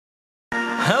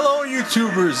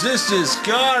YouTubers? This is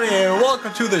Scotty, and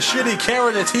welcome to the shitty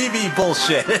camera to TV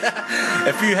bullshit.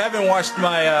 If you haven't watched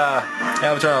my,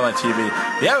 I'm turning on my TV.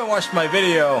 If you haven't watched my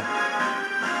video,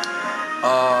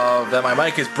 that my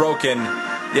mic is broken,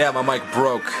 yeah, my mic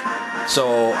broke.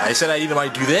 So I said I either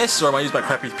might do this or I might use my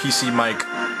crappy PC mic,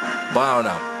 but I don't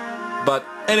know. But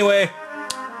anyway,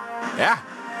 yeah,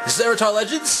 this is Avatar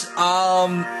Legends.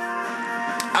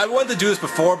 I wanted to do this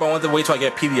before, but I wanted to wait till I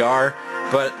get PDR.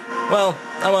 But, well,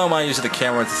 I don't mind using the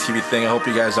camera with the TV thing. I hope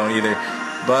you guys don't either.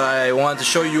 But I wanted to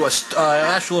show you an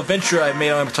actual adventure I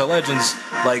made on Avatar Legends,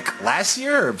 like last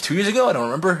year or 2 years ago. I don't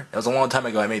remember. It was a long time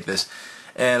ago I made this,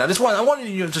 and I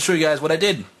wanted to show you guys what I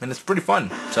did, and it's pretty fun.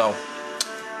 So,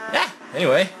 yeah.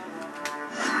 Anyway,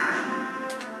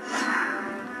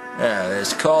 yeah,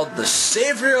 it's called The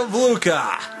Savior of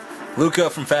Luca. Luca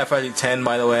from Final Fantasy X,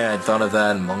 by the way. I thought of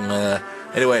that.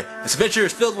 Anyway, this adventure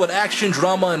is filled with action,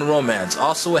 drama, and romance.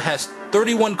 Also, it has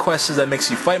 31 quests that makes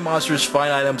you fight monsters,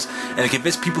 find items, and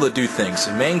convince people to do things.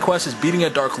 The main quest is beating a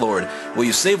Dark Lord. Will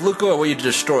you save Luca or will you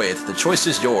destroy it? The choice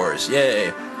is yours.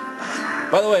 Yay.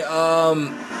 By the way,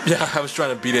 yeah, I was trying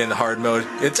to beat it in hard mode.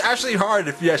 It's actually hard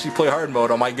if you actually play hard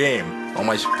mode on my game, on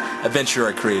my adventure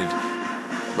I created.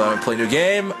 But I'm gonna play a new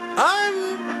game.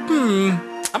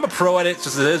 I'm a pro at it,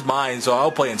 since it is mine, so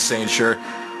I'll play insane, sure.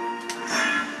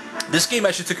 This game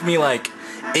actually took me like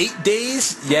 8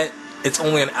 days, yet it's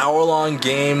only an hour-long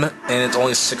game, and it's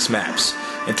only 6 maps.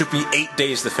 It took me 8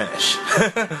 days to finish.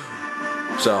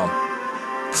 So,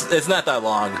 it's not that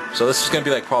long. So this is going to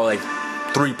be like probably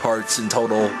like 3 parts in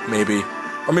total, maybe.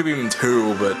 Or maybe even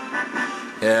 2, but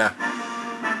yeah.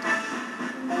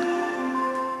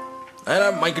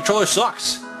 And my controller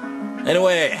sucks.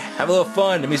 Anyway, have a little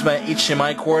fun. It means my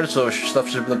HDMI cord, so stuff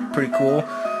should look pretty cool.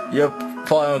 You're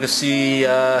probably going to see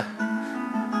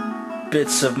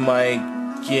bits of my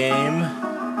game.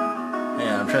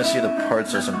 Yeah, I'm trying to see the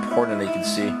parts that's important that you can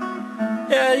see.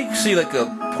 Yeah, you can see like the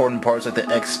important parts like the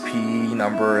XP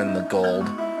number and the gold.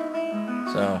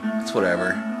 So, it's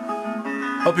whatever.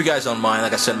 Hope you guys don't mind.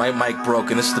 Like I said, my mic broke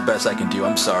and this is the best I can do.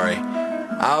 I'm sorry.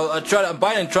 I'm trying to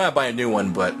buy a new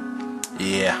one, but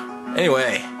yeah.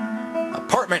 Anyway,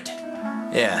 apartment.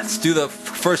 Yeah, let's do the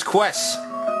first quest.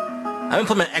 I haven't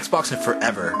played my Xbox in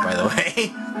forever, by the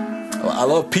way. I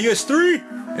love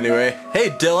PS3. Anyway, hey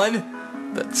Dylan,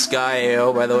 that's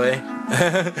Sky-AO, by the way.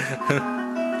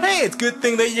 Hey, it's a good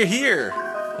thing that you're here.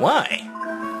 Why?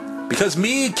 Because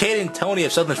me, Kate, and Tony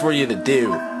have something for you to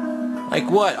do. Like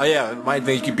what? Oh yeah, I might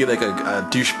think you could be like a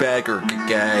douchebag or a good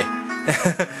guy.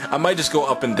 I might just go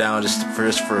up and down just for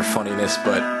funniness,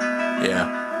 but yeah.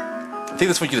 I think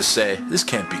that's what you just say. This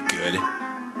can't be good.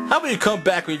 How about you come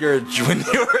back when you're a jerk?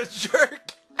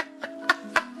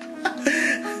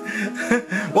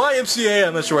 YMCA,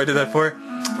 I'm not sure what I did that for.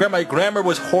 My grammar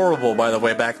was horrible, by the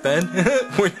way, back then.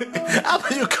 How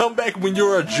about you come back when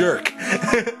you're a jerk?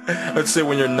 Let's say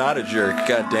when you're not a jerk.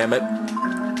 God damn it.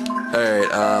 Alright,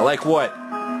 like what?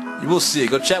 You will see.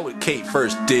 Go chat with Kate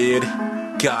first, dude.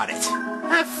 Got it.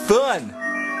 Have fun.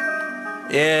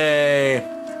 Yay.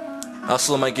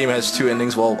 Also, my game has 2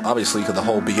 endings. Well, obviously, because the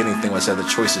whole beginning thing was that the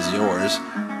choice is yours.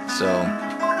 So.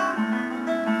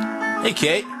 Hey,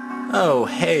 Kate. Oh,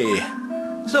 hey.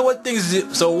 So what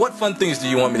fun things do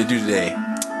you want me to do today?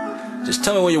 Just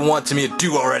tell me what you want me to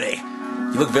do already.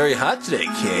 You look very hot today,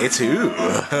 Kate. Ooh.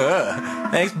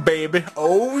 Thanks, baby.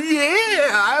 Oh yeah,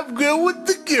 I'm good with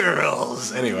the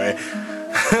girls. Anyway.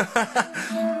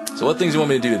 So what things do you want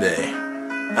me to do today?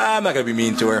 I'm not gonna be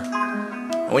mean to her.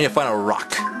 I want you to find a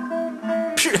rock.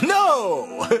 Sure.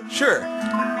 No! Sure.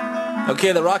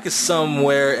 Okay, the rock is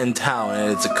somewhere in town,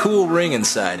 and it's a cool ring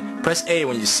inside. Press A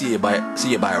when you see it by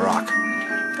a rock.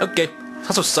 Okay. It's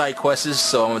also side quests,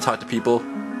 so I'm gonna talk to people.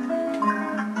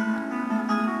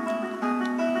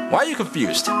 Why are you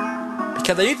confused?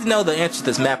 Because I need to know the answer to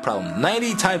this math problem.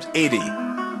 90 times 80.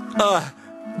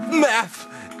 Math.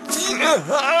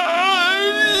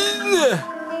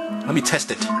 Let me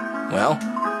test it. Well,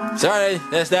 sorry,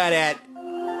 that's not it.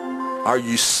 Are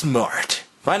you smart?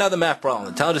 Find out the math problem. The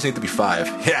intelligence needs to be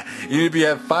 5. Yeah, you need to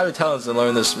have 5 intelligence to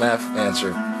learn this math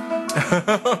answer.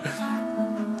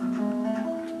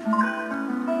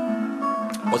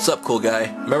 What's up, cool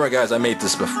guy? Remember, guys, I made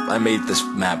this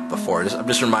map before. I'm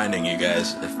just reminding you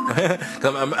guys.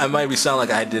 I might sound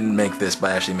like I didn't make this, but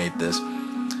I actually made this.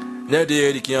 No,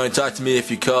 dude, you can only talk to me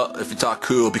if you talk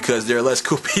cool, because there are less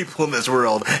cool people in this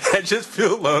world. I just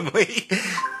feel lonely.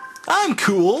 I'm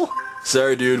cool.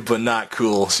 Sorry, dude, but not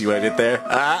cool. See what I did there?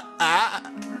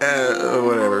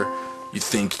 Whatever. You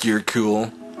think you're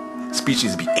cool? Speech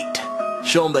needs to be 8.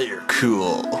 Show them that you're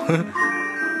cool.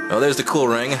 Oh, there's the cool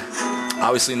ring.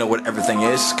 obviously know what everything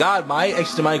is. God, my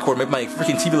HDMI cord made my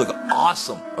freaking TV look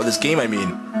awesome. Or this game, I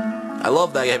mean. I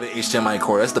love that I have an HDMI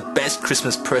cord. That's the best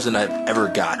Christmas present I've ever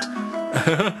got.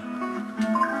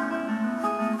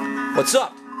 What's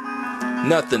up?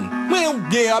 Nothing. Well,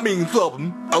 yeah, I mean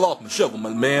something. I lost my shovel, my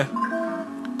man.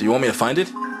 Do you want me to find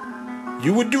it?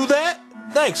 You would do that?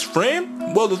 Thanks,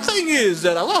 friend. Well, the thing is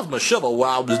that I lost my shovel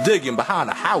while I was digging behind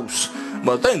a house.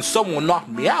 But then someone knocked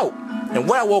me out. And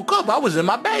when I woke up, I was in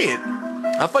my bed.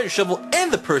 I found your shovel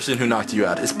and the person who knocked you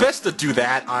out. It's best to do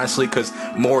that, honestly, because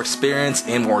more experience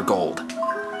and more gold.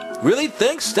 Really?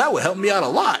 Thanks? That would help me out a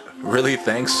lot. Really?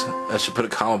 Thanks? I should put a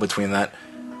comma between that.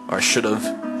 Or I should have.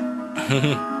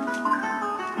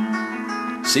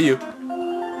 See you.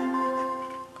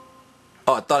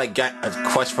 Oh, I thought I got a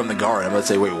quest from the guard. I'm about to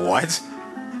say, wait, what?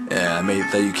 Yeah, I made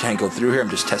that you can't go through here. I'm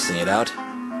just testing it out.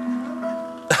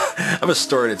 I have a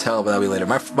story to tell, but that'll be later.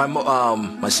 My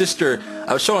sister,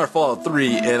 I was showing her Fallout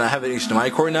 3, and I have an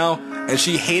HDMI cord now, and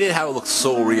she hated how it looked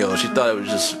so real. She thought it was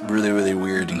just really, really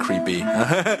weird and creepy.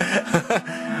 Yeah.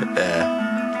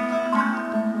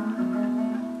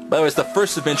 By the way, it's the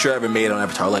first adventure I ever made on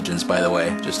Avatar Legends, by the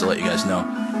way, just to let you guys know.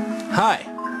 Hi.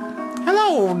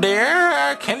 Hello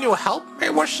there. Can you help me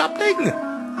with something?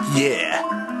 Yeah.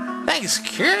 Thanks,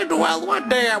 kid. Well, one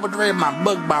day I was reading my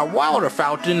book by water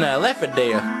fountain and I left it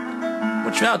there.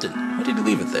 Which fountain? Why did you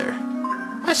leave it there?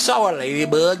 I saw a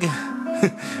ladybug.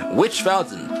 Which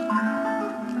fountain?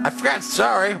 I forgot,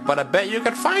 sorry, but I bet you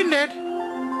could find it.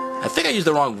 I think I used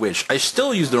the wrong witch. I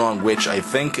still use the wrong witch, I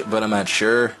think, but I'm not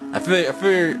sure. I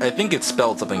think it's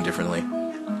spelled something differently.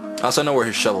 Also, I know where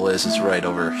his shovel is. It's right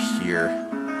over here.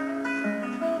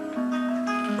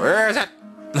 Where is it?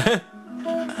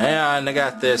 Hang on, I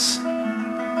got this.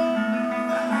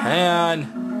 Hang on.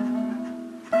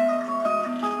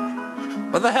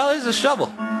 What the hell is a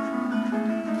shovel?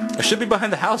 It should be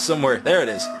behind the house somewhere. There it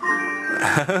is.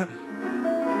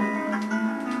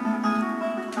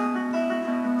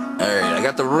 Alright, I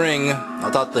got the ring.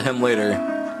 I'll talk to him later.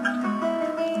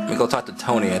 Let me go talk to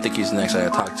Tony. I think he's the next I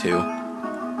gotta talk to.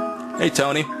 Hey,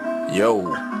 Tony.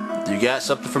 Yo. You got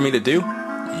something for me to do?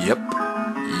 Yep.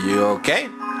 You okay?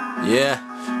 Yeah.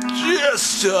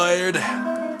 Just tired.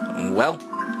 Well.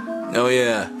 Oh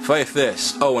yeah. Fight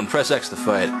this. Oh, and press X to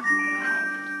fight.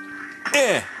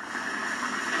 Eh.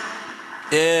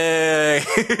 Yay.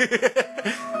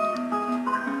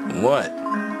 What?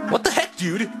 What the heck,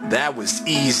 dude? That was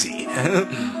easy.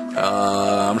 I'm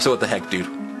gonna say what the heck, dude.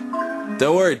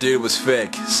 Don't worry, dude, it was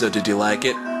fake. So did you like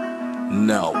it?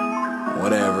 No.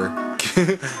 Whatever.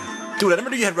 Dude, I never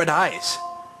knew you had red eyes.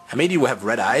 I made you have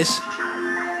red eyes?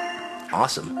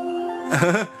 Awesome.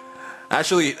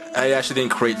 Actually, I actually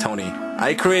didn't create Tony.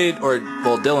 I created,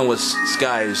 well, Dylan was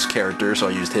Sky's character, so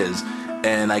I used his.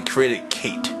 And I created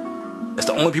Kate. That's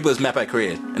the only people in this map I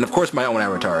created. And of course my own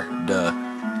avatar. Duh.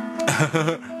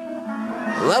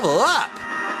 Level up!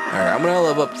 Alright, I'm gonna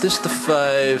level up this to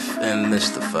 5, and this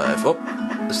to 5. Oh,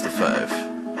 this to 5.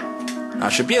 Now, I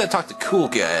should be able to talk to Cool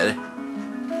Guy.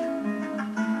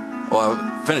 Well,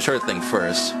 I'll finish her thing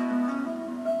first.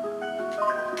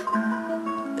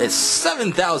 It's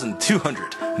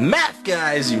 7,200. Math,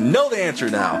 guys, you know the answer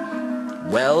now.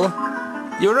 Well,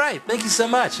 you're right. Thank you so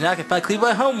much. Now I can finally complete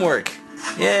my homework.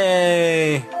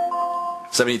 Yay!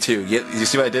 72. You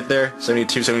see what I did there?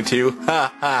 72, 72.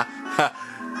 Ha, ha, ha.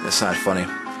 That's not funny.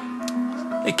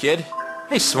 Hey, kid.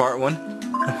 Hey, smart one.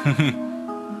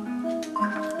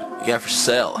 You got for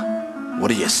sale.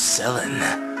 What are you selling?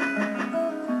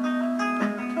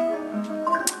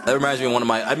 That reminds me of one of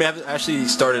my... I mean, I've actually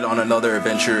started on another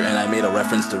adventure, and I made a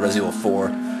reference to Resident Evil 4.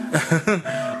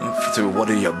 To what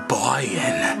are you buying?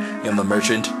 I'm the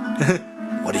merchant.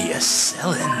 What are you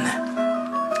selling?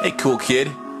 Hey, cool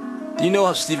kid. Do you know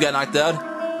how Steve got knocked out?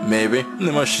 Maybe.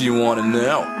 How much do you want to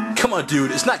know? Come on,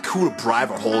 dude. It's not cool to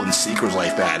bribe or hold in secrets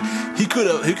like that. He could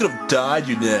have died,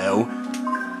 you know.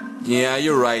 Yeah,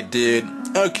 you're right, dude.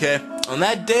 Okay. On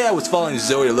that day, I was following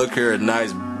Zoe to look at her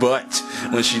nice butt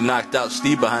when she knocked out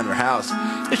Steve behind her house.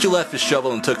 Then she left his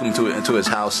shovel and took him into his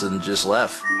house and just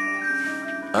left.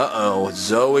 Uh-oh.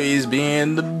 Zoe's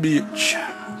being the bitch.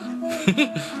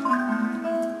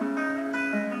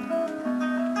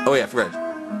 Oh, yeah, I forgot.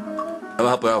 I'm gonna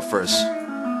help her out first.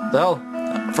 The hell?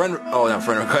 Friend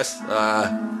request.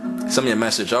 Send me a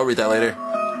message. I'll read that later.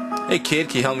 Hey, kid,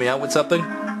 can you help me out with something?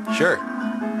 Sure.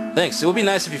 Thanks. It would be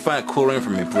nice if you find a cool ring for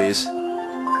me, please.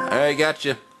 Alright,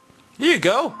 gotcha. Here you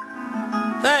go.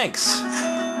 Thanks.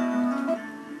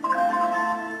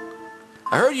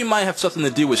 I heard you might have something to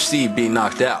do with Steve being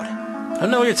knocked out. I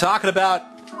don't know what you're talking about.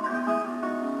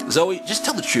 Zoe, just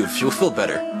tell the truth. You'll feel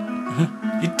better.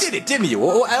 You did it, didn't you?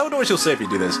 Well, I don't know what she'll say if you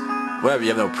do this. Whatever, you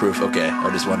have no proof. Okay, I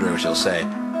was just wondering what she'll say.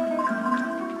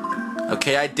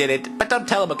 Okay, I did it, but don't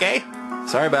tell him, okay?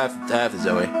 Sorry about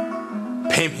Zoe.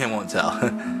 Pay me, I won't tell.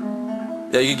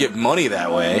 Yeah, you can get money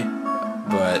that way,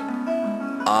 but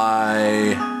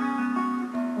I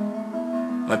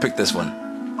might pick this one.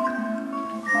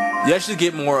 You actually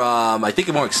get more, I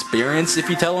think more experience if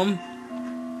you tell him.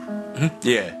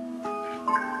 Yeah.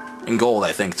 And gold,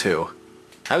 I think, too.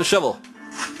 Have a shovel.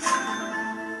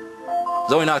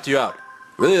 Zoe knocked you out.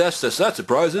 Really? That's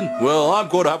surprising. Well, I'm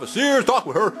going to have a serious talk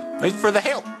with her. Thanks for the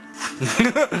help.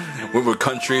 We're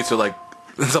country to, like,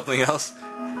 something else.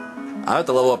 I have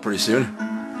to level up pretty soon.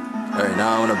 Alright,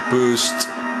 now I'm gonna boost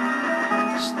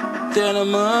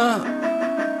stamina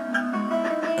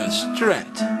and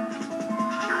strength.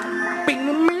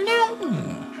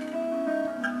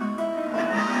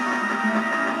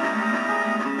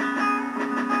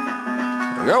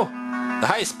 There we go. The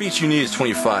highest speech you need is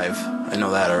 25. I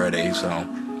know that already, so...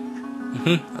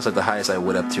 That's like the highest I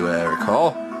went up to, I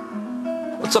recall.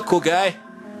 What's up, cool guy?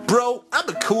 Bro, I'm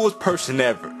the coolest person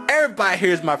ever. Everybody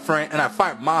here is my friend, and I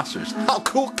fight monsters. How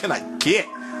cool can I get?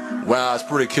 Wow, it's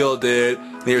pretty cool, dude.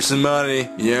 Here's some money.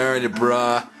 You earned it,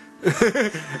 bruh.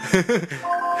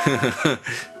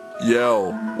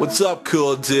 Yo, what's up,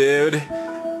 cool dude?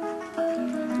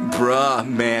 Bruh,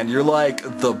 man, you're like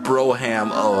the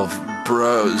broham of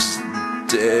bros,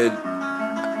 dude.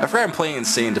 I forgot I'm playing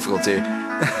insane difficulty.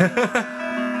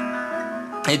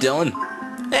 Hey, Dylan.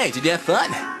 Hey, did you have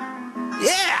fun?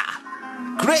 Yeah!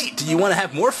 Great! Do you want to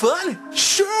have more fun?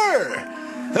 Sure!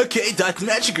 Okay, Dr.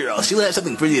 Magic Girl, she'll have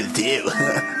something for you to do.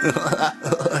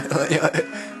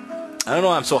 I don't know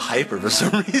why I'm so hyper for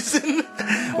some reason.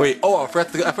 Wait, oh, I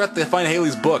forgot to find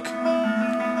Haley's book.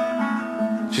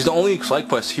 She's the only side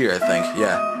quest here, I think.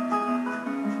 Yeah.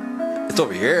 It's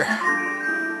over here.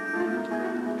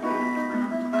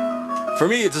 For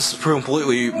me, it's just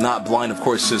completely not blind, of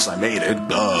course, since I made it.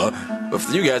 But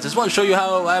for you guys, I just want to show you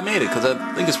how I made it, because I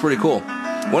think it's pretty cool.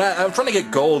 I'm trying to get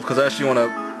gold, because I actually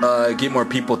want to get more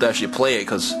people to actually play it,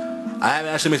 because I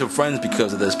haven't actually made some friends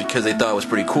because of this, because they thought it was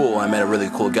pretty cool. I met a really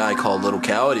cool guy called Little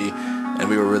Coyote, and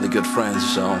we were really good friends,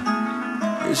 so...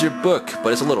 Here's your book,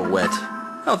 but it's a little wet.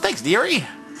 Oh, thanks, dearie!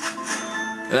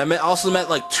 And I also met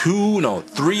like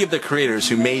 3 of the creators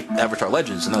who made Avatar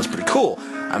Legends, and that was pretty cool.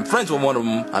 I'm friends with one of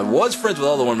them. I was friends with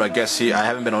the other one, but I guess I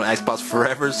haven't been on Xbox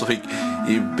forever, so he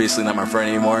basically not my friend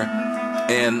anymore.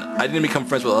 And I didn't become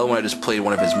friends with the other one, I just played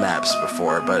one of his maps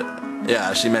before, but yeah, I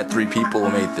actually met 3 people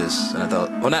who made this, and I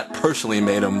thought, well, not personally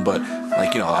made them, but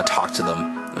like, I talked to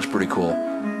them. It was pretty cool.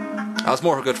 I was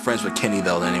more good friends with Kenny,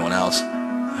 though, than anyone else.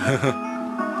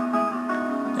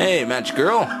 Hey, Magic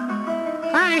Girl.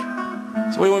 Hi.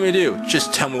 So what do you want me to do?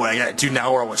 Just tell me what I gotta do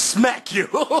now or I will smack you!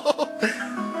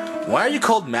 Why are you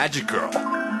called Magic Girl?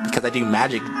 Because I do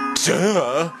magic.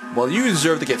 Duh! Well, you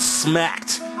deserve to get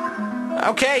smacked.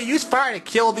 Okay, use fire to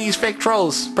kill these fake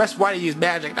trolls. Press Y to use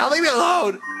magic. Now leave me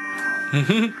alone!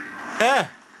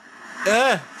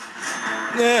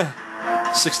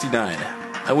 69.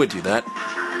 I would do that.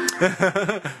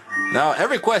 Now,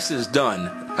 every quest is done.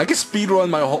 I can speedrun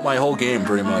my whole game,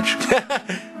 pretty much.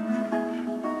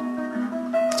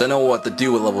 So I know what to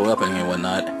do with level up and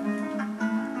whatnot.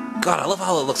 God, I love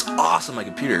how it looks awesome on my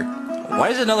computer. Why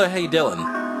is it another Hey Dylan?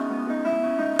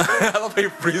 I love how you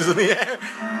freeze in the air.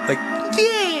 Like,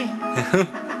 yeah!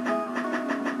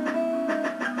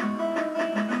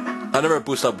 I never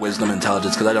boost up wisdom and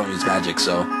intelligence because I don't use magic,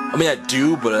 so... I mean, I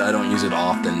do, but I don't use it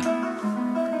often.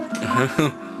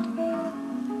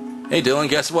 Hey Dylan,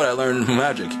 guess what? I learned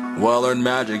magic. Well, I learned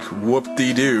magic.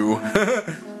 Whoop-de-doo.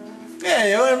 Yeah,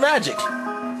 you learned magic.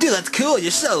 Dude, that's cool.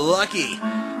 You're so lucky.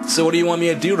 So what do you want me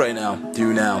to do right now?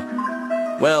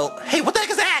 Well, hey, what the heck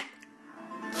is that?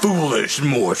 Foolish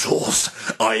mortals,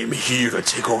 I am here to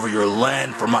take over your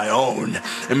land for my own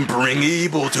and bring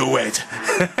evil to it.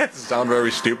 Sound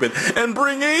very stupid. And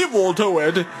bring evil to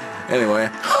it. Anyway.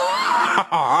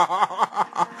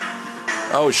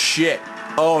 Oh shit.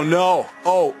 Oh no.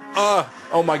 Oh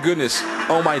my goodness.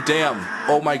 Oh my damn.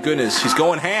 Oh my goodness. He's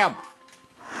going ham.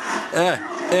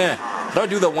 How do I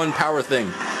do the one power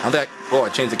thing? I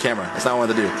changed the camera. That's not what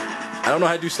I wanted to do. I don't know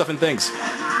how to do stuff and things.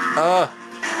 How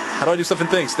do I do stuff and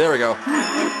things? There we go.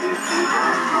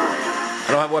 I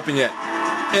don't have a weapon yet.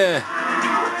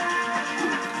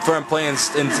 For I'm playing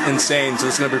insane, so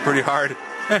this is gonna be pretty hard.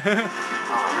 Yeah,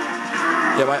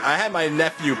 I had my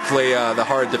nephew play the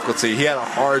hard difficulty. He had a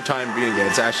hard time beating it.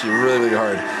 It's actually really, really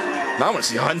hard. Now I want to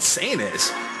see how insane it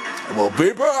is. We'll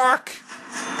be back.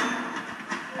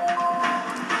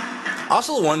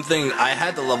 Also, one thing, I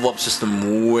had the level up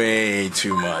system way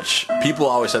too much. People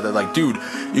always said that, like, dude,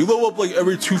 you level up like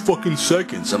every 2 fucking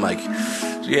seconds. I'm like,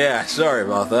 yeah, sorry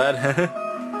about that.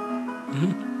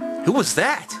 Who was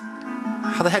that?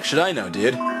 How the heck should I know,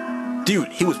 dude? Dude,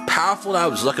 he was powerful and I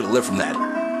was lucky to live from that.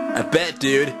 I bet,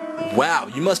 dude. Wow,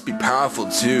 you must be powerful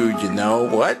too, you know.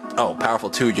 What? Oh, powerful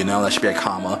too, you know. That should be a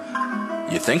comma.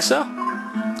 You think so?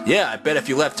 Yeah, I bet if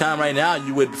you left town right now,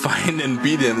 you would find and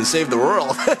beat him and save the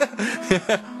world.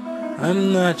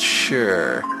 I'm not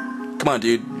sure. Come on,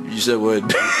 dude. You said would.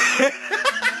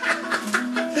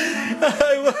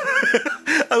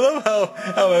 I love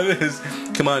how it is.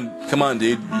 Come on,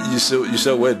 dude. You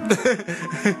so would.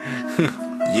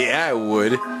 Yeah, I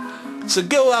would. So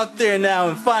go out there now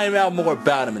and find out more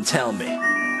about him and tell me.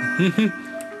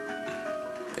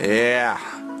 Yeah.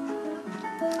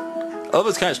 Oh,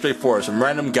 it's kind of straightforward. Some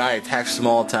random guy attacks a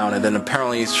small town, and then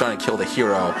apparently he's trying to kill the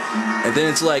hero. And then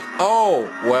it's like, oh,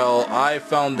 well, I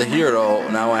found the hero.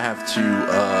 Now I have to,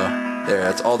 there,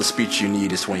 that's all the speech you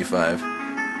need is 25.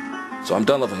 So I'm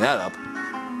done leveling that up.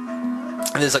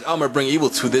 And it's like, oh, I'm gonna bring evil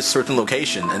to this certain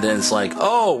location. And then it's like,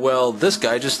 oh, well, this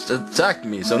guy just attacked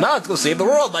me. So now it's gonna save the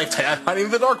world by fighting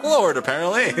the Dark Lord,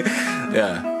 apparently.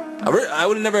 Yeah. I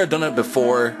would have never done it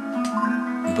before.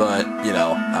 But, you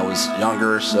know, I was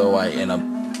younger, so I end up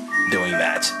doing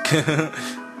that.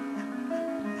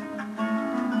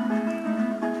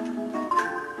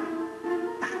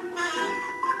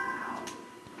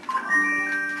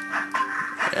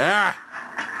 Yeah.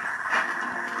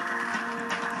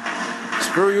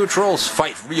 Screw you trolls,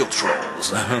 fight real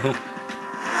trolls.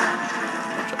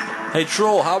 Hey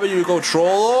troll, how about you go troll?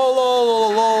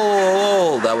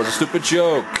 Oh, that was a stupid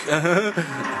joke.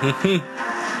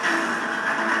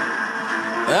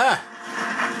 Ah.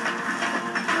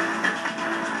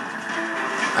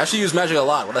 I actually use magic a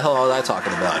lot. What the hell was I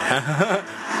talking about?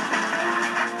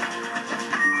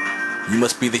 You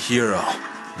must be the hero.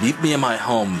 Meet me in my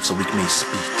home so we may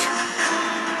speak.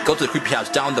 Go to the creepy house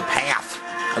down the path.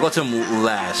 I'll go to him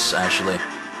last, actually.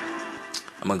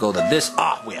 I'm gonna go to this.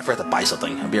 Ah, wait, I forgot to buy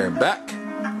something. I'll be right back.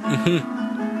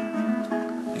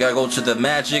 You gotta go to the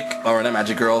magic, or not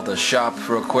magic girl, the shop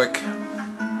real quick.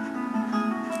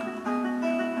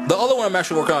 The other one I'm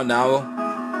actually working on now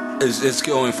is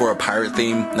going for a pirate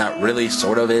theme. Not really,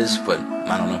 sort of is, but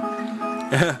I don't know.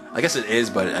 I guess it is,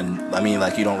 but I mean,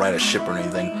 like, you don't ride a ship or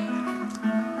anything.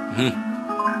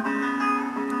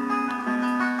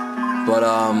 But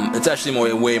it's actually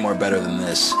way more better than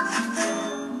this.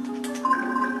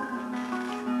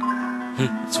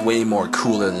 It's way more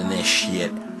cooler than this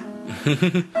shit.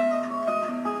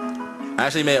 I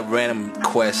actually made a random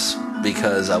quest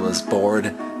because I was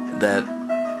bored. That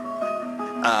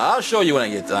I'll show you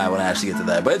when I actually get to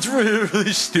that. But it's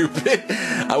really stupid.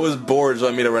 I was bored, so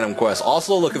I made a random quest.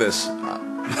 Also, look at this.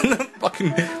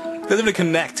 Fucking doesn't even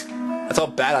connect. That's how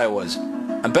bad I was.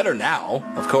 I'm better now,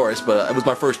 of course, but it was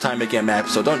my first time making a map,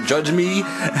 so don't judge me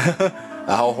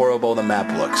how horrible the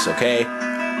map looks, okay?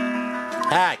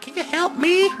 Hi, can you help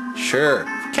me? Sure.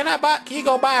 Can you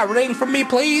go buy a ring from me,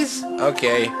 please?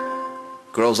 Okay.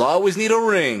 Girls always need a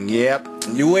ring, yep.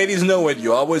 You ladies know it,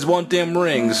 you always want them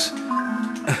rings.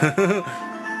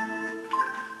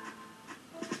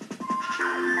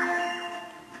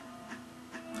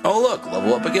 Oh look,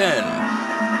 level up again.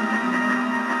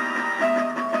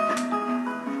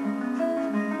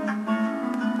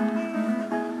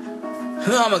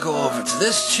 I'm gonna go over to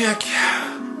this chick.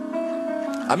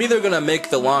 I'm either gonna make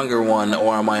the longer one,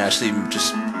 or I might actually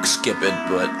just skip it,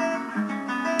 but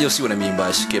you'll see what I mean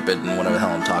by skip it and whatever the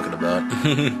hell I'm talking about.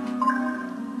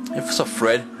 Hey, what's up,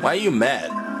 Fred? Why are you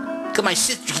mad? Because my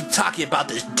sister keeps talking about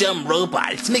this dumb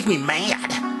robot. It's making me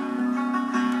mad.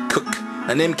 Cook.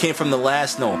 That name came from the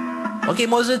last, no. What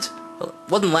game was it? It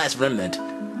wasn't Last Remnant.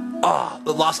 Oh,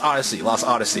 the Lost Odyssey. Lost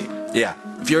Odyssey. Yeah.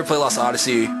 If you ever play Lost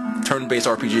Odyssey, turn-based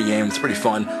RPG game, it's pretty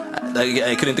fun.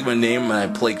 I couldn't think of a name when I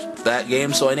played that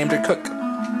game, so I named her Cook.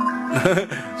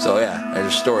 So yeah,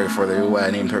 there's a story for what I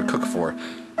named her Cook for.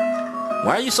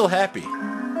 Why are you so happy?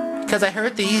 Because I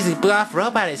heard the easy bluff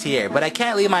robot is here, but I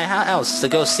can't leave my house to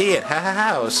go see it.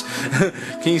 House.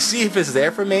 Can you see if it's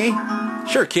there for me?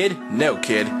 Sure, kid. No,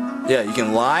 kid. Yeah, you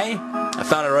can lie. I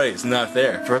found it right. It's not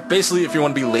there. Basically, if you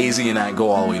want to be lazy and not go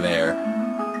all the way there.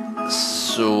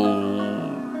 So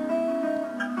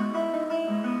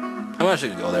I'm actually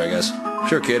gonna go there, I guess.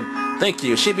 Sure, kid. Thank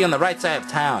you. It should be on the right side of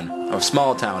town. Or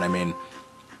small town, I mean.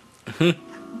 I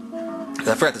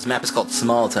forgot this map is called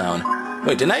Small Town.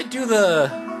 Wait, didn't I do the...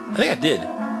 I think I did.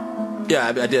 Yeah,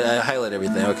 I did. I highlighted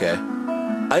everything. Okay.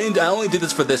 I only did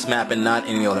this for this map and not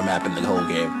any other map in the whole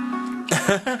game.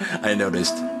 I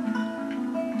noticed.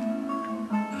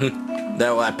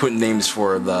 That I put names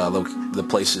for the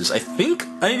places. I think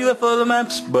I need to do that for other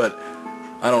maps, but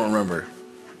I don't remember.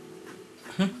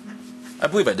 I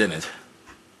believe I didn't.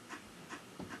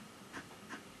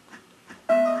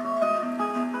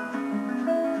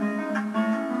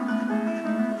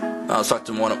 I was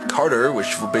talking to one of Carter,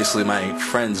 which was basically my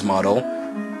friend's model.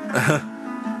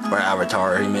 Or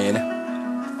avatar he made.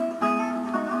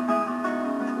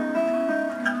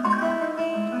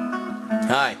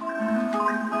 Hi.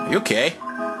 Are you okay?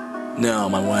 No,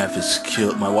 my wife's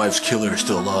killer is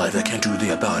still alive. I can't do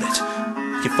anything about it.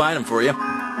 I can find him for you.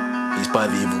 He's by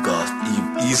the evil goth,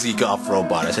 easy goth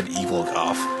robot. I said evil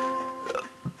goth.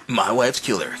 My wife's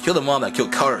killer. Killed the mom that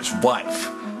killed Carter's wife.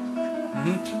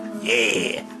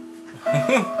 Yeah.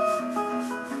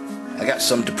 I got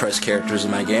some depressed characters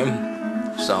in my game.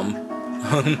 Some.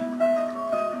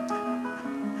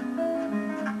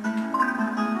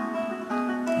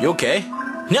 You okay?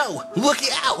 No! Look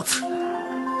out!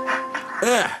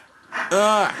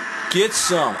 Get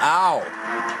some. Ow.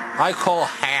 I call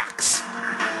hacks.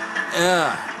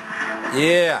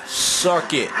 Yeah,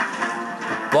 suck it.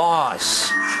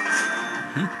 Boss.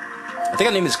 I think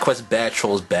I named this quest Bad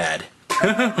Trolls Bad.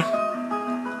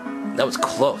 That was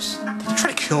close. Did you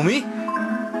try to kill me?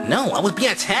 No, I was being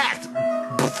attacked.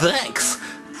 But thanks.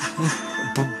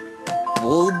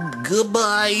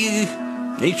 Goodbye.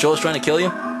 Any trolls trying to kill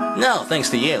you? No, thanks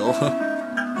to you.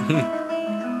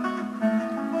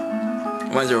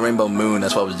 Reminds me of Rainbow Moon,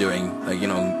 that's what I was doing. Like, you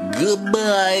know,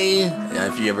 goodbye. Yeah,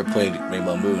 if you ever played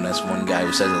Rainbow Moon, that's one guy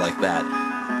who says it like that.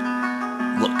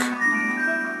 Look.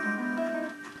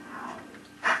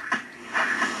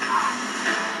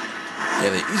 Yeah,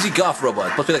 the Easy Goth robot.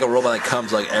 It's supposed to be like a robot that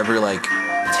comes like every like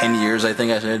 10 years, I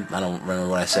think I said. I don't remember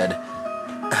what I said.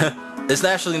 It's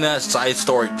actually not a side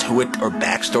story to it or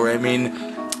backstory. I mean,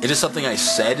 it's just something I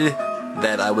said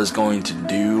that I was going to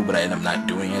do, but I ended up not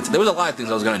doing it. There was a lot of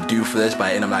things I was going to do for this, but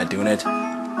I ended up not doing it.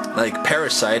 Like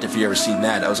Parasite, if you ever seen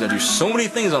that, I was going to do so many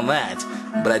things on that,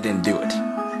 but I didn't do it.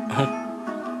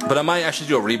 But I might actually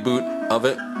do a reboot of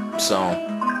it, so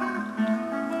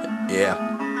yeah.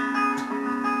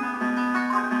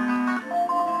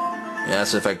 Yeah,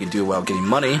 that's if I could do it while getting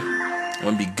money. It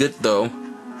wouldn't be good though.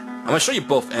 I'm going to show you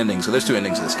both endings, so there's two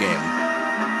endings in this game.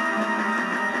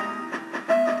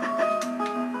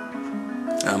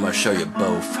 I'm going to show you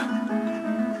both.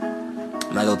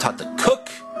 And I gotta talk to Cook,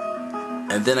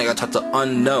 and then I gotta talk to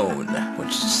Unknown, which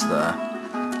is the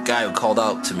guy who called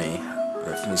out to me.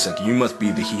 He's like, you must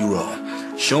be the hero.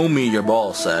 Show me your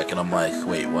ball sack. And I'm like,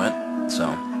 wait, what?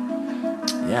 So,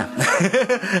 yeah.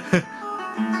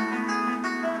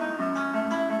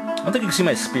 I don't think you can see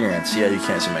my experience. Yeah, you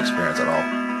can't see my experience at all.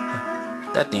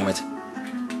 God damn it.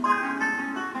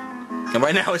 And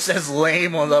right now it says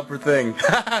lame on the upper thing.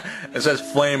 It says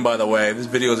flame, by the way. This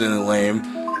video isn't lame.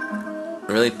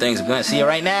 Really thinks I'm gonna see it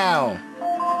right now.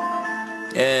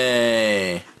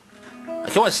 Yay. I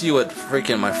can't want to see what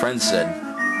freaking my friend said.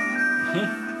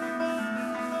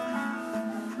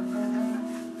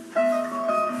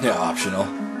 Yeah, optional.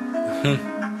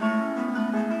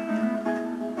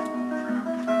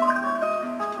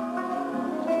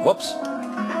 Whoops.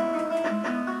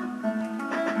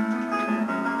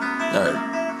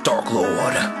 Dark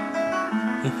Lord.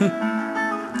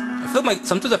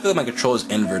 Sometimes I feel like my control is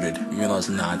inverted, even though it's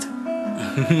not.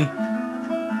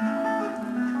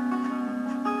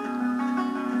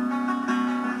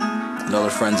 Another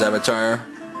friend's avatar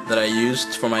that I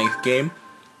used for my game.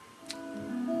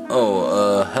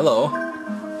 Oh, hello.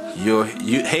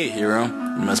 Hey, hero.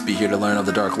 You must be here to learn of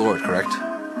the Dark Lord, correct?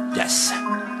 Yes.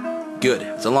 Good.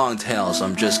 It's a long tale, so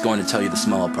I'm just going to tell you the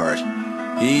small part.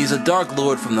 He's a Dark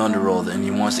Lord from the underworld, and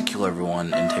he wants to kill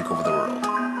everyone and take over the world.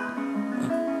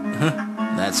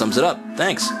 That sums it up.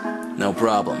 Thanks. No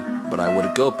problem. But I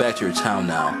would go back to your town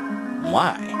now.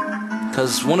 Why?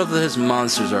 Because one of his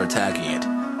monsters are attacking it.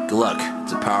 Good luck.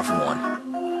 It's a powerful one.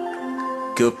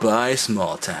 Goodbye,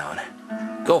 small town.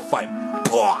 Go fight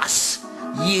boss.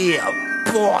 Yeah,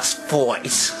 boss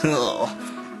voice. What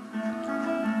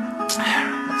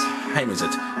time is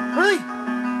it? Really?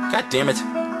 God damn it.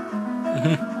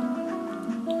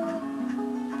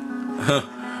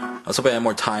 I was hoping I had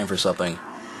more time for something.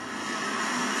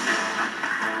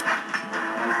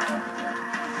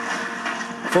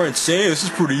 For insane, this is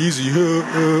pretty easy.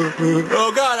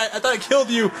 Oh god, I thought I killed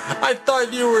you. I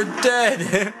thought you were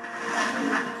dead.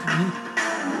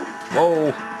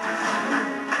 Whoa.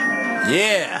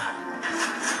 Yeah.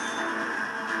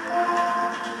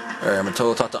 Alright, I'm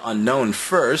gonna talk to Unknown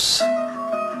first.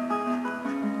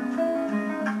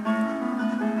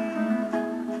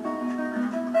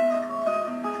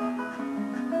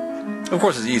 Of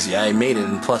course it's easy, I made it,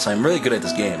 and plus I'm really good at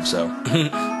this game, so.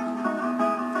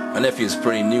 My nephew's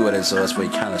pretty new at it, so that's why he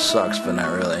kinda sucks, but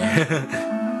not really.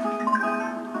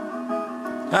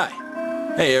 Hi.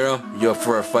 Hey Hero, you up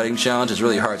for a fighting challenge? It's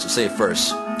really hard, so save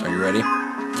first. Are you ready?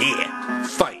 Yeah!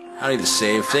 Fight! I don't need to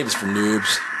save. Save is for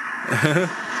noobs.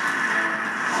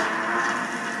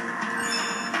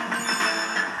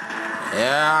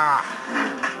 Yeah!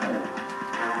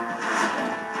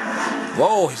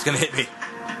 Whoa, he's gonna hit me.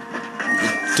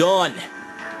 You're done.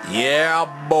 Yeah,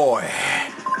 boy.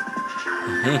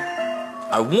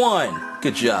 I won.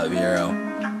 Good job, Hero.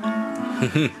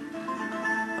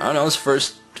 I don't know, it's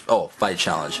first... Oh, fight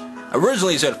challenge.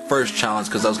 Originally, you said first challenge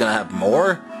because I was gonna have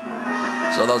more.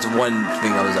 So that was one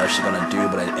thing I was actually gonna do,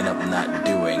 but I ended up not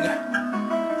doing.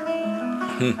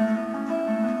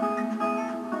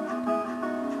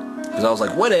 Because I was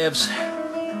like, whatevs.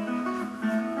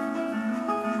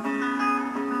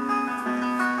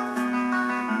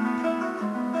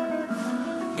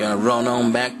 Gonna run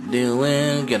on back to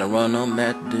Dylan, gonna run on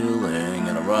back to Dylan,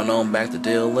 gonna run on back to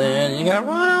Dylan, you gotta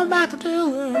run on back to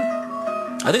Dylan.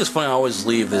 I think it's funny I always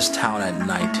leave this town at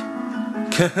night.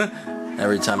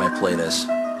 Every time I play this.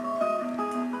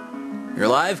 You're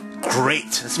alive?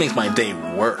 Great! This makes my day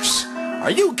worse.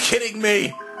 Are you kidding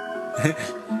me?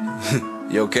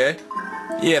 You okay?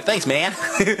 Yeah, thanks, man.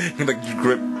 Like, you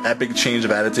grip that big change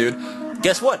of attitude.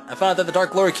 Guess what? I found out that the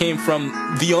Dark Lord came from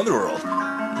the Underworld.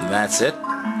 That's it?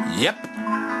 Yep.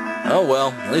 Oh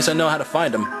well, at least I know how to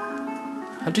find him.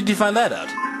 How did you find that out?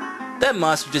 That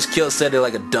monster just killed said it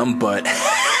like a dumb butt.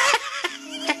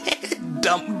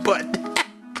 Dumb butt.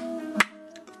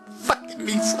 Fucking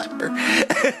meat slapper.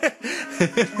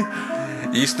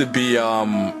 Used to be,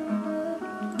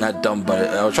 not dumb butt.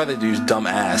 I was trying to use dumb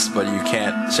ass, but you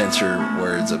can't censor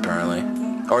words apparently.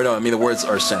 Or no, I mean the words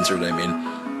are censored, I mean.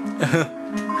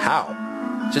 How?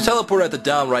 So teleport at the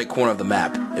down right corner of the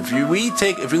map. If you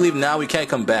leave now, we can't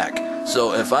come back.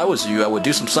 So if I was you, I would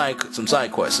do some side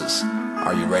quests.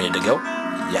 Are you ready to go?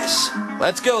 Yes.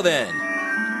 Let's go then.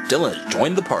 Dylan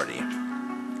joined the party.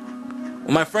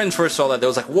 When my friends first saw that, they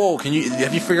was like, "Whoa, have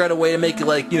you figured out a way to make it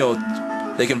like, you know,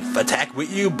 they can attack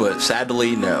with you?" But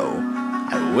sadly, no.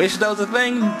 I wish that was a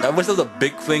thing. I wish that was a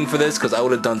big thing for this, because I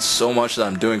would have done so much that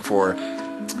I'm doing for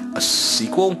a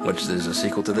sequel, which there's a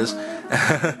sequel to this.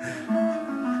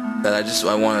 That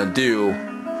I want to do,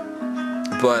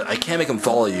 but I can't make them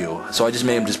follow you, so I just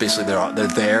made them just basically they're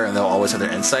there and they'll always have their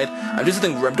insight. I'm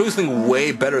doing something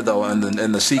way better though in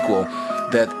the sequel.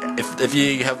 That if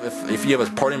you have a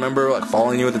party member like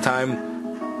following you at the time,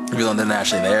 even though they're not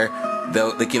actually there,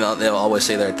 they'll always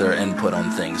say their input on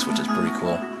things, which is pretty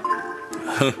cool.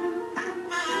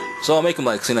 So I'll make them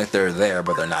like seem like they're there,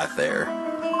 but they're not there.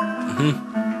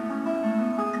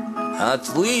 Now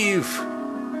let's leave.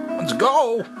 Let's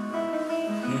go.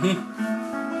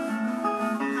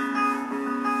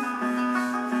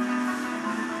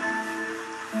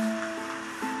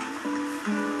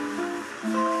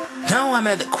 Now I'm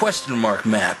at the question mark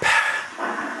map.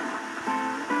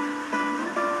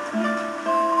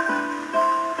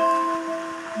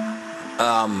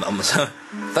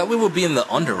 Thought we would be in the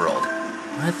underworld.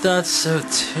 I thought so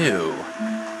too.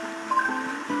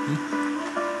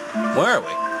 Where are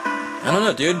we? I don't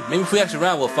know, dude. Maybe if we exit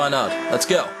around, we'll find out. Let's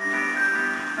go.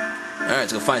 Alright,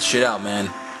 let's go find shit out, man.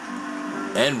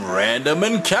 And random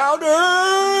encounters!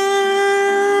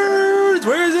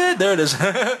 Where is it? There it is.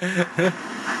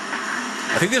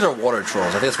 I think these are water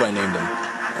trolls. I think that's what I named them.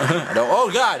 I don't. Oh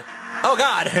god! Oh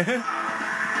god!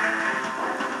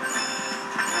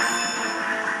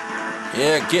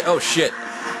 Yeah, get. Oh shit!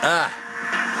 Ah!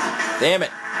 Damn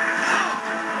it!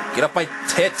 Get up my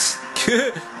tits!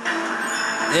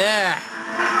 Yeah!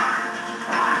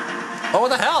 Oh, what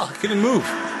the hell? I couldn't move.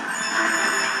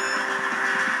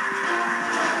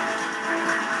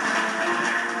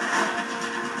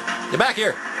 Get back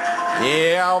here!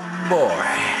 Yeah, boy.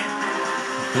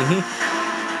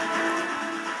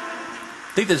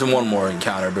 I think there's one more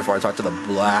encounter before I talk to the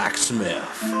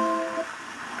blacksmith.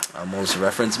 Almost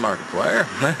reference Markiplier.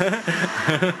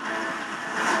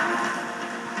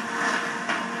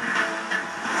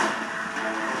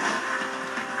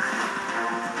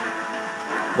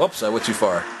 Whoops, I went too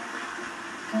far.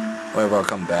 Whatever, I'll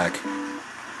come back.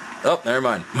 Oh, never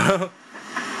mind.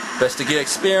 Best to get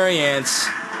experience.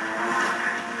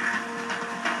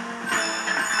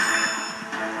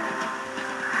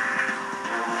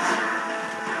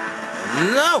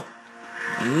 No!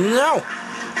 No!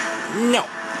 No!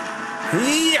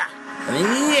 Yeah!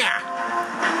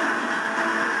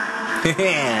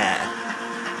 Yeah!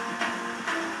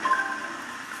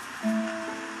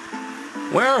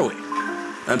 Where are we?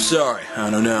 I'm sorry, I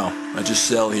don't know. I just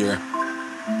sell here.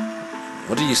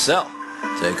 What do you sell?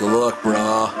 Take a look,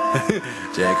 bro.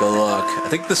 Take a look. I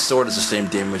think the sword is the same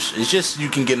damage. It's just you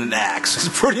can get an axe. It's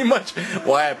pretty much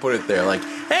why I put it there. Like,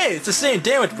 hey, it's the same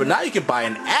damage, but now you can buy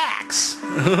an axe.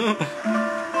 I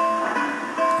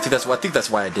think that's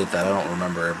why I did that. I don't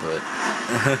remember, but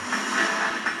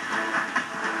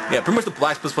yeah, pretty much the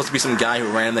blacksmith's supposed to be some guy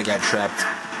who randomly got trapped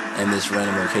in this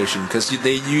random location because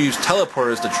they use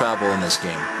teleporters to travel in this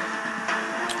game.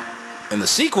 In the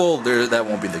sequel, that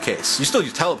won't be the case. You still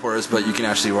use teleporters, but you can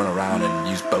actually run around and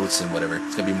use boats and whatever.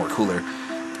 It's gonna be more cooler.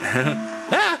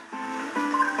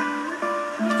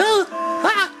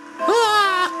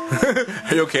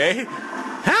 Are you okay?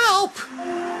 Help!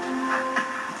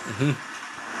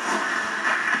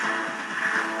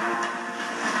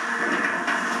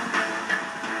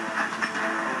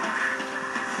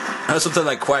 I know sometimes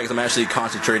I quiet because I'm actually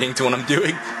concentrating to what I'm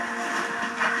doing.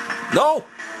 No!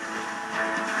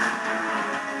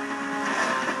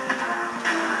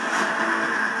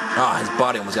 Ah, his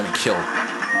body almost got me killed.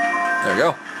 There we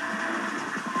go.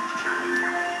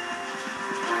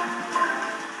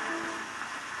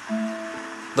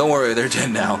 Don't worry, they're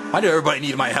dead now. Why do everybody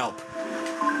need my help?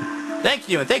 Thank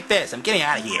you, and take this. I'm getting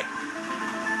out of here.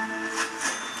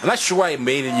 I'm not sure why I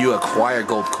made you acquire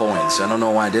gold coins. I don't know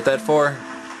why I did that for.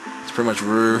 It's pretty much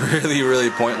really, really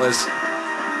pointless.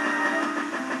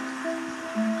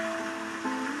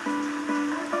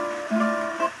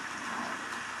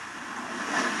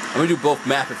 I'm gonna do both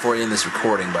map before I end this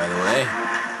recording, by the way.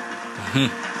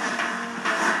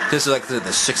 This is like the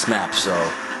 6th map, so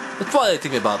it's probably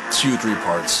take me about 2 or 3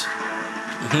 parts.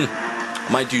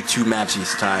 Might do 2 maps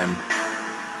each time.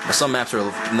 But some maps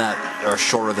are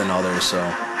shorter than others, so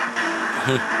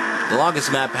the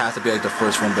longest map has to be like the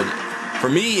first one. But for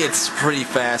me, it's pretty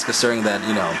fast considering that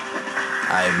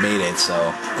I made it.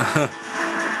 So,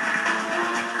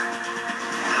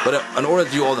 but in order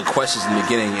to do all the questions in the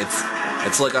beginning, it's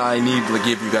like I need to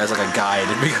give you guys like a guide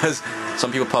because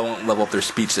some people probably won't level up their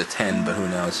speech to 10, but who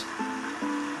knows?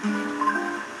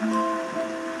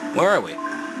 Where are we?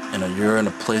 You're in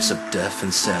a place of death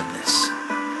and sadness.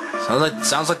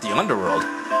 Sounds like the underworld.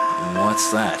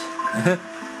 What's that?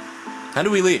 How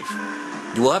do we leave?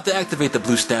 You will have to activate the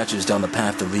blue statues down the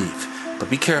path to leave, but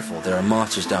be careful. There are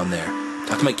monsters down there.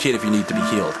 Talk to my kid if you need to be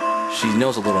healed. She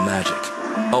knows a little magic.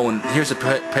 Oh, and here's a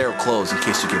pair of clothes in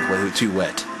case you get too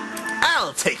wet.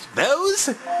 I'll take those!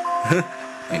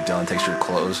 And Dylan takes your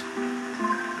clothes.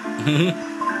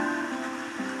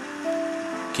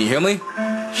 Can you hear me?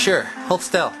 Sure, hold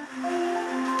still.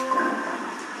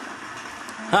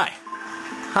 Hi.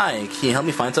 Hi, can you help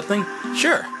me find something?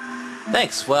 Sure.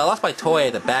 Thanks. Well, I lost my toy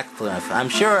at the back cliff. I'm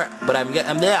sure, but I'm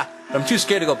too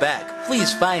scared to go back.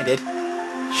 Please find it.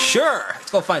 Sure.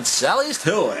 Let's go find Sally's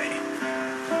toy.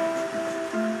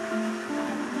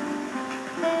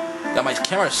 God, my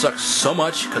camera sucks so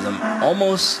much because I'm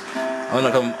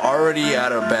already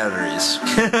out of batteries.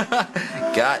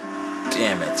 God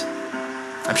damn it.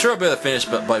 I'm sure I'll be able to finish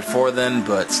by 4 then,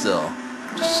 but still,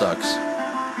 it just sucks.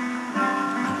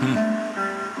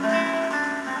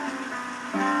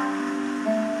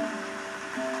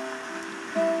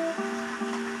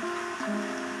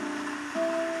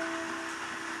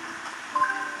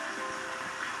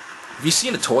 Have you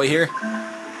seen a toy here?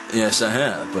 Yes, I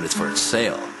have, but it's for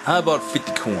sale. How about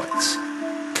 50 coins?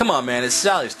 Come on, man, it's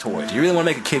Sally's toy. Do you really want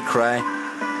to make a kid cry?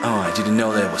 Oh, I didn't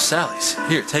know that was Sally's.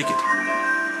 Here, take it.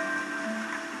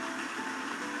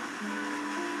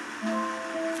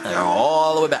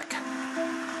 All the way back.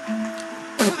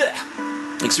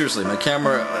 Like, seriously, my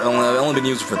camera, I've only been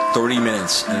using it for 30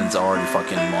 minutes, and it's already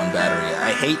fucking on battery.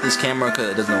 I hate this camera because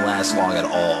it doesn't last long at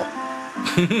all.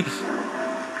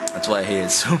 That's why I hate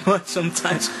it so much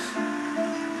sometimes.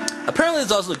 Apparently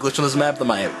there's also a glitch on this map that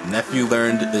my nephew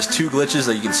learned. There's 2 glitches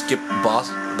that you can skip not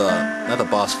the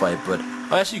boss fight, but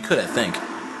actually you could, I think.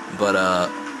 But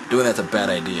doing that's a bad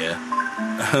idea.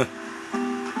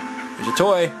 Here's your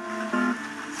toy.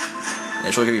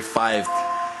 And she'll give you 5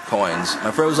 coins. My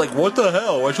friend was like, "What the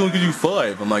hell? Why should I give you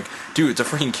 5?" I'm like, "Dude, it's a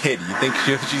freaking kid.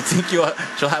 You think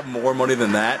she'll have more money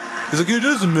than that?" He's like, "It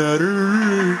doesn't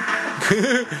matter."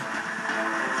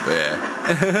 But yeah.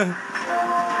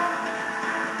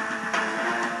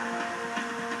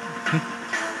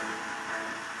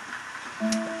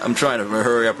 I'm trying to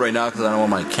hurry up right now because I don't want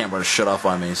my camera to shut off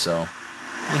on me, so.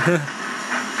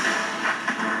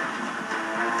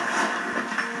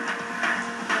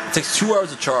 It takes 2 hours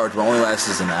to charge, but only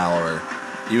lasts an hour.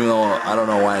 Even though I don't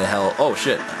know why the hell. Oh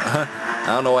shit! I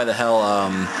don't know why the hell.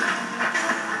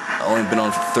 I've only been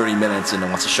on for 30 minutes and it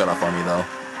wants to shut off on me though.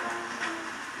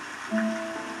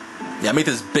 Yeah, I made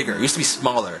this bigger. It used to be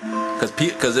smaller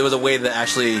because there was a way to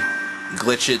actually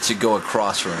glitch it to go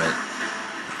across from it.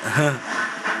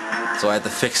 So I had to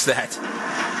fix that.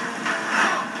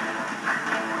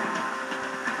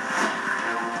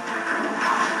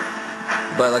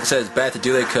 But like I said, it's bad to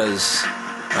do that because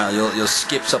you'll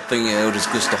skip something and it'll just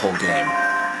glitch the whole game.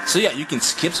 So yeah, you can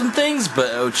skip some things,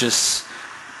 but it'll just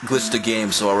glitch the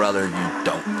game, so I'd rather you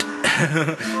don't.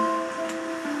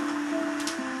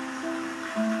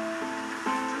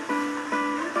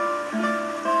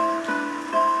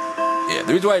 Yeah,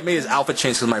 the reason why I made his outfit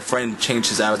change because my friend changed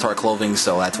his avatar clothing,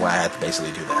 so that's why I had to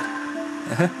basically do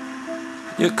that.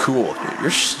 You're cool. You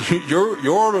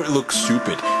look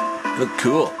stupid. You look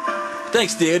cool.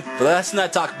 Thanks, dude. But let's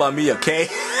not talk about me, okay?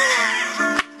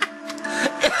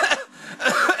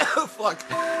 Fuck.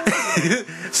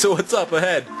 So what's up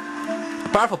ahead? A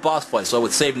powerful boss fight, so I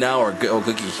would save now or go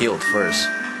get healed first.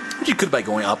 But you could by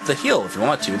going up the hill if you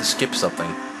want to skip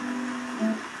something.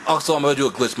 Also, I'm gonna do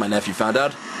a glitch my nephew found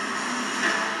out.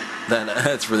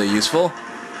 That's really useful.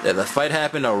 If the fight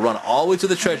happened, I'll run all the way to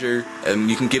the treasure, and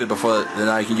you can get it before. Then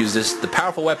I can use the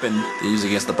powerful weapon to use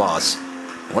against the boss.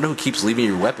 I wonder who keeps leaving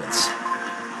your weapons.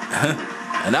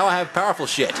 And now I have powerful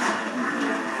shit.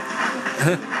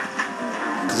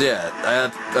 Cause yeah,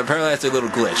 apparently that's a little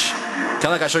glitch. Kind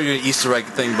of like I showed you an Easter egg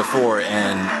thing before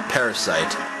and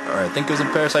Parasite. Or I think it was in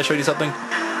Parasite I showed you something.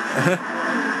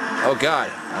 Oh god,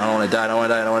 I don't want to die, I don't want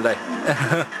to die, I don't want to die.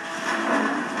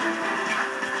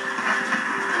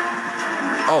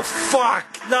 Oh fuck,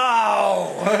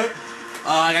 no!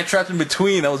 I got trapped in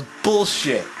between, that was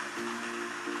bullshit.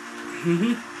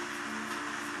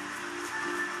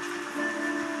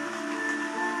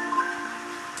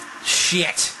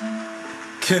 Shit.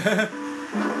 Okay,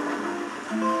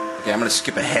 I'm gonna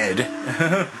skip ahead.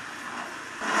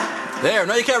 There,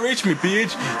 now you can't reach me,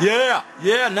 bitch. Yeah,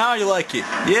 now you like it.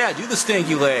 Yeah, do the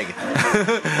stinky leg.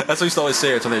 That's what I used to always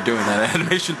say when they're doing that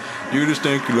animation. Do the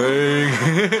stinky leg.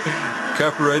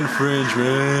 Copyright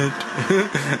infringement.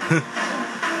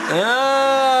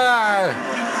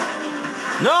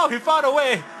 No, he found a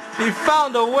way. He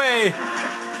found a way.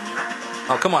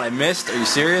 Oh, come on, I missed. Are you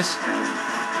serious?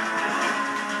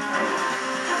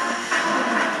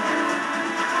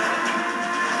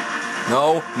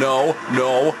 No.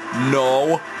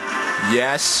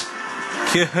 Yes.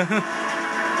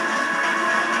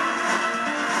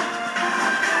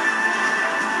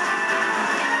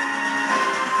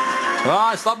 Come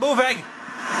on, stop moving.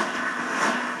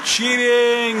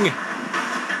 Cheating.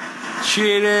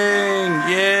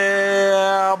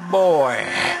 Yeah, boy.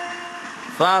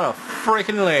 Found a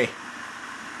freaking way.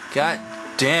 God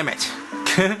damn it.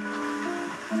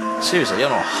 Seriously, you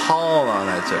don't know how long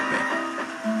that took me.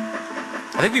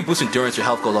 I think if you boost endurance, your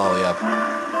health goes all the way up.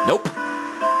 Nope.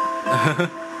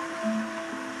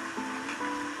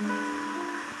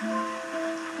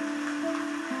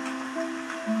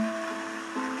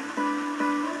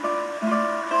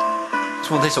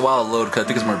 This one takes a while to load because I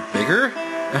think it's more bigger.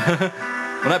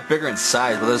 Well, not bigger in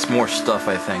size, but there's more stuff,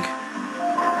 I think.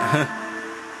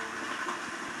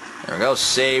 There we go,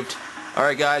 saved.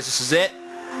 Alright guys, this is it.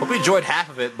 Hope you enjoyed half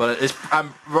of it, but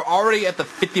we're already at the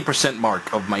 50%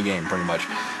 mark of my game, pretty much.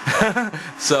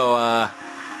 So,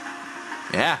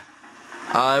 yeah.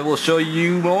 I will show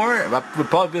you more. We'll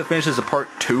probably finish this as a part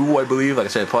 2, I believe. Like I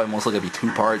said, probably most likely be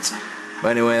 2 parts. But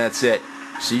anyway, that's it.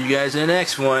 See you guys in the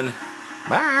next one.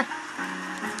 Bye!